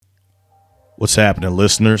What's happening,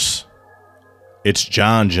 listeners? It's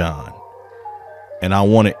John, and I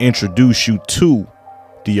want to introduce you to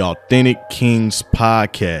the Authentic Kings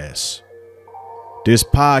podcast. This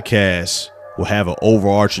podcast will have an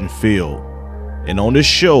overarching feel, and on this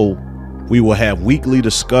show, we will have weekly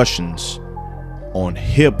discussions on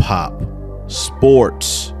hip-hop,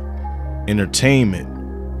 sports, entertainment,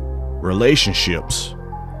 relationships,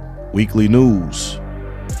 weekly news.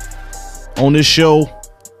 On this show,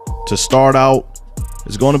 to start out,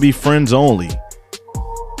 it's going to be friends only.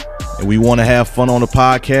 And we want to have fun on the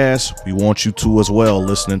podcast. We want you to as well,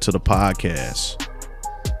 listening to the podcast.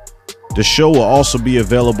 The show will also be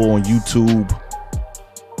available on YouTube,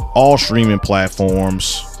 all streaming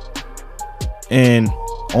platforms. And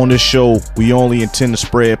on this show, we only intend to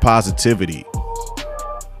spread positivity.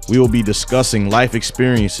 We will be discussing life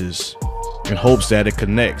experiences in hopes that it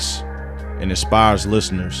connects and inspires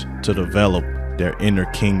listeners to develop their inner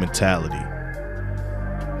king mentality.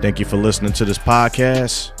 Thank you for listening to this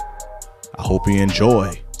podcast. I hope you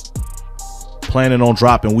enjoy. Planning on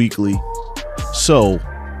dropping weekly, so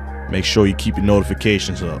make sure you keep your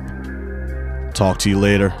notifications up. Talk to you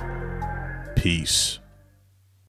later. Peace.